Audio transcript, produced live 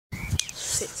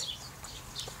Sit.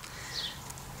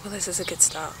 Well, this is a good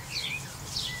start.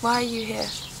 Why are you here?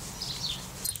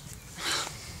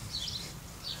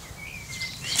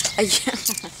 Are you...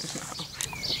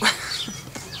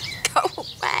 Go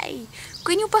away!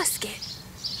 Go in your basket!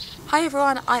 Hi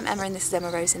everyone, I'm Emma and this is Emma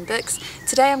Rose in Books.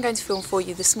 Today I'm going to film for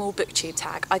you the small booktube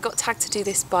tag. I got tagged to do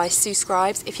this by Su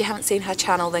Scribes. If you haven't seen her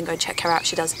channel, then go and check her out.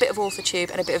 She does a bit of authortube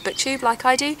and a bit of booktube like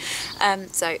I do.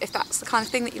 So if that's the kind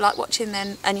of thing that you like watching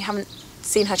then, and you haven't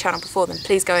seen her channel before, then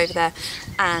please go over there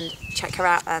and check her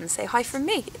out and say hi from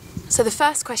me. So the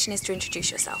first question is to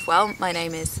introduce yourself. Well, my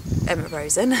name is Emma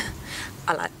Rosen.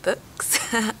 I like books.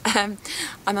 I'm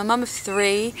a mum of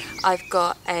 3. I've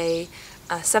got a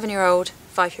 7-year-old,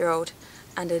 5-year-old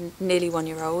and a nearly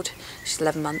 1-year-old. She's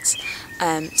 11 months.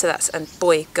 So that's a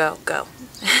boy, girl, girl.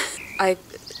 I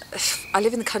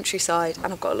live in the countryside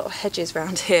and I've got a lot of hedges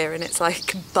around here and it's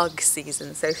like bug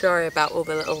season, so sorry about all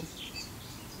the little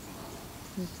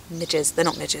midges. They're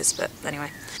not midges, but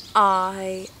anyway.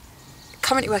 I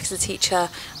currently work as a teacher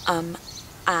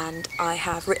and I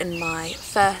have written my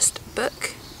first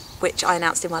book, which I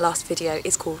announced in my last video,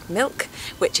 is called Milk,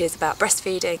 which is about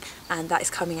breastfeeding, and that is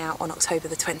coming out on October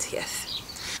the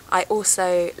 20th. I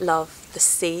also love the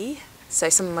sea, so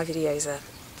some of my videos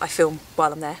I film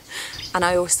while I'm there, and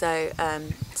I also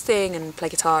sing and play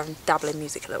guitar and dabble in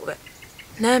music a little bit.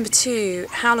 Number 2,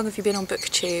 how long have you been on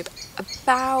Booktube?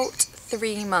 About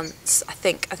 3 months, I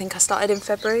think. I think I started in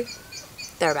February,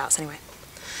 thereabouts anyway.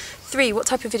 3, what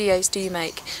type of videos do you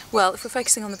make? Well, if we're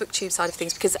focusing on the booktube side of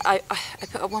things, because I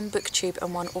put up 1 booktube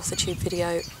and 1 authortube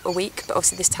video a week, but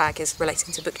obviously this tag is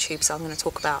relating to booktube, so I'm going to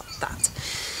talk about that.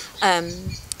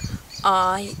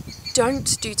 I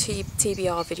don't do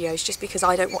TBR videos just because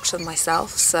I don't watch them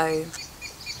myself, so,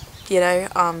 you know,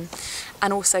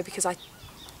 and also because I've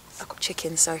got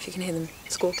chickens, so if you can hear them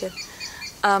squawking.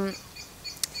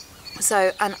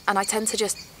 So, and I tend to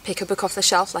just pick a book off the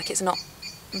shelf, like it's not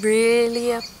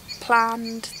really a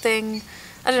planned thing.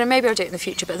 I don't know, maybe I'll do it in the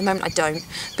future, but at the moment I don't.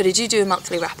 But I do a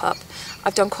monthly wrap up.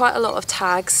 I've done quite a lot of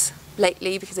tags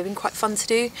lately because they've been quite fun to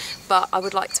do, but I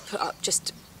would like to put up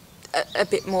just a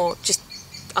bit more, just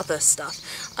other stuff.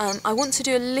 I want to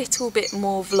do a little bit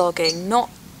more vlogging, not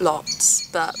lots,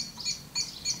 but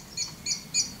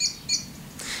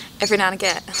every now and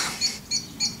again.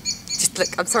 Just look,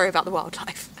 I'm sorry about the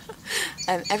wildlife.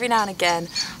 Every now and again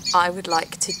I would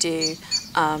like to do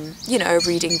you know, a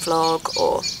reading vlog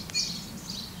or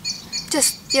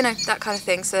just, you know, that kind of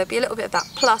thing. So there'll be a little bit of that.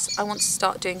 Plus I want to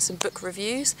start doing some book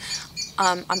reviews.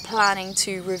 I'm planning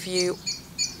to review...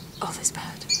 Oh, this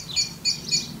bird.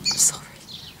 I'm sorry.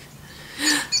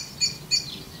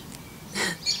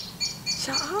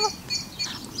 Shut up.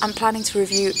 I'm planning to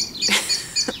review...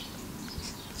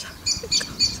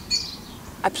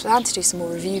 I plan to do some more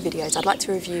review videos. I'd like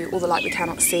to review All the Light We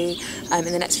Cannot See in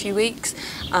the next few weeks.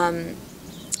 And,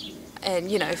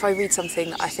 you know, if I read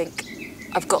something that I think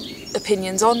I've got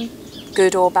opinions on,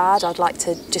 good or bad, I'd like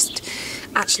to just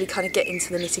actually kind of get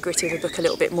into the nitty-gritty of a book a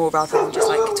little bit more rather than just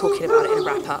like talking about it in a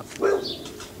wrap-up.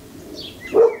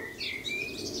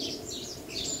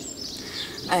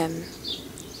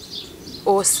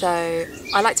 Also,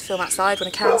 I like to film outside when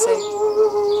I can,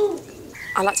 so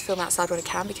I like to film outside when I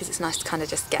can because it's nice to kind of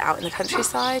just get out in the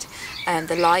countryside, and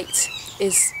the light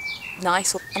is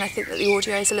nice, and I think that the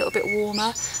audio is a little bit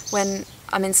warmer. When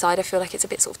I'm inside I feel like it's a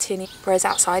bit sort of tinny, whereas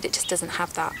outside it just doesn't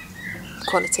have that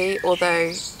quality,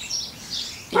 although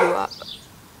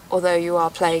you are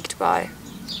plagued by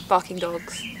barking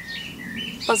dogs,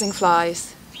 buzzing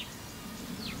flies,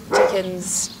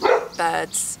 chickens,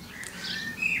 birds,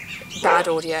 bad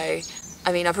audio.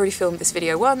 I mean, I've already filmed this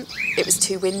video once, it was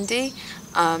too windy,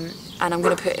 and I'm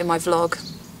going to put in my vlog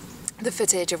the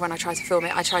footage of when I tried to film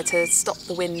it. I tried to stop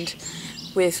the wind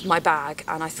with my bag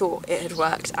and I thought it had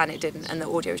worked and it didn't, and the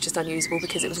audio was just unusable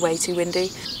because it was way too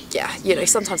windy. Yeah, you know,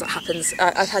 sometimes that happens.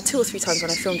 I've had 2 or 3 times when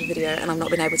I filmed a video and I've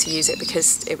not been able to use it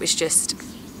because it was just,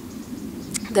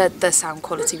 the sound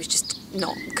quality was just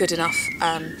not good enough.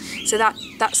 So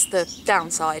that's the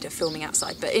downside of filming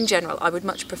outside, but in general I would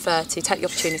much prefer to take the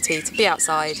opportunity to be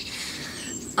outside,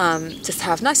 just to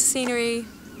have nicer scenery,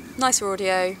 nicer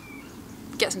audio,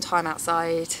 get some time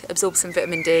outside, absorb some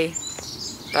vitamin D.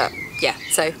 But yeah,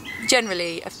 so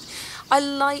generally I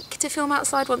like to film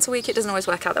outside once a week. It doesn't always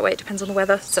work out that way, it depends on the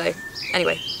weather. So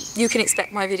anyway, you can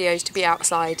expect my videos to be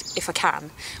outside if I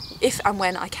can, if and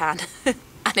when I can,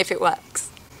 and if it works.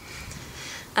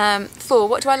 4,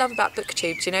 what do I love about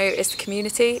Booktube? Do you know, it's the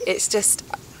community. It's just,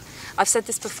 I've said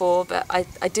this before, but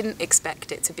I didn't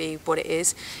expect it to be what it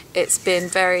is. It's been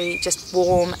very just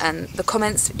warm, and the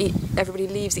comments everybody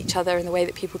leaves each other and the way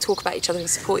that people talk about each other and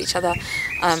support each other,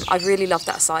 I really love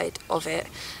that side of it.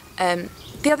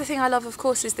 The other thing I love, of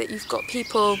course, is that you've got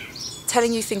people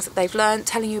telling you things that they've learned,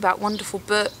 telling you about wonderful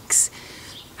books,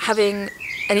 having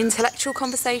an intellectual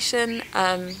conversation.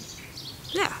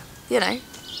 Yeah, you know,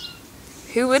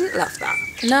 who wouldn't love that?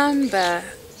 Number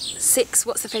 6,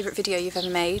 what's the favourite video you've ever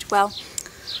made? Well,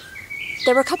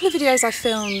 there were a couple of videos I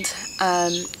filmed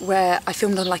where I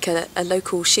filmed on like a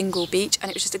local shingle beach, and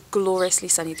it was just a gloriously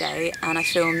sunny day, and I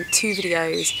filmed 2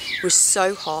 videos. It was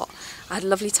so hot. I had a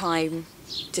lovely time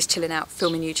just chilling out,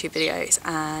 filming YouTube videos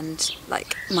and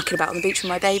like mucking about on the beach with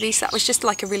my baby. So that was just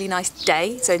like a really nice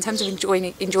day. So in terms of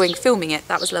enjoying filming it,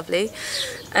 that was lovely.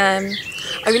 I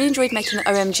really enjoyed making the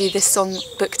OMG This Song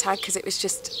book tag, because it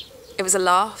was a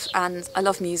laugh, and I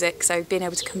love music, so being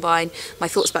able to combine my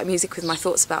thoughts about music with my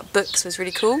thoughts about books was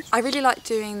really cool. I really liked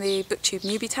doing the Booktube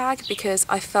newbie tag, because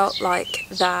I felt like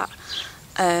that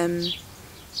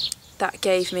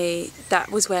that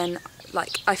was when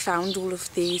like I found all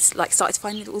of these, like started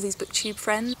finding all these Booktube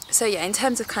friends. So yeah, in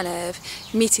terms of kind of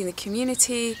meeting the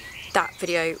community, that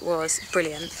video was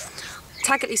brilliant.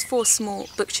 Tag at least 4 small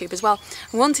Booktube as well.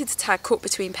 I wanted to tag Caught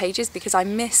Between Pages because I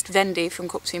missed Vendi from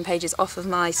Caught Between Pages off of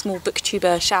my small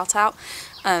Booktuber shout out,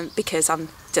 because I'm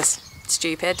just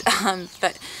stupid,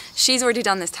 but she's already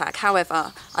done this tag.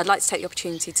 However, I'd like to take the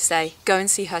opportunity to say, go and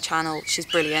see her channel, she's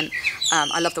brilliant.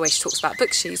 I love the way she talks about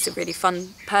books, she's a really fun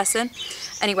person.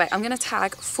 Anyway, I'm going to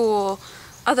tag 4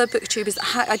 other Booktubers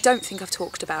that I don't think I've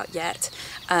talked about yet,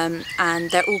 and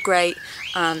they're all great.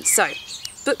 So,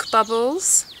 Book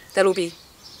Bubbles, they'll all be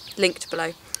linked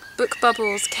below. Book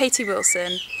Bubbles, Katie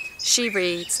Wilson, She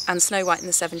Reads, and Snow White and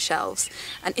the 7 Shelves.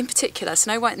 And in particular,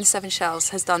 Snow White and the 7 Shelves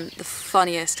has done the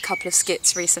funniest couple of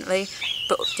skits recently.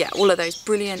 But yeah, all of those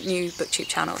brilliant new Booktube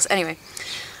channels. Anyway,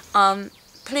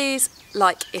 please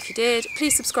like if you did.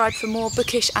 Please subscribe for more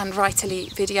bookish and writerly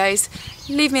videos.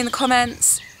 Leave me in the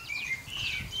comments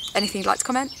anything you'd like to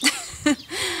comment.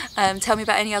 Tell me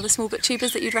about any other small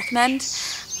Booktubers that you'd recommend.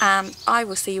 And I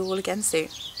will see you all again soon.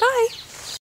 Bye!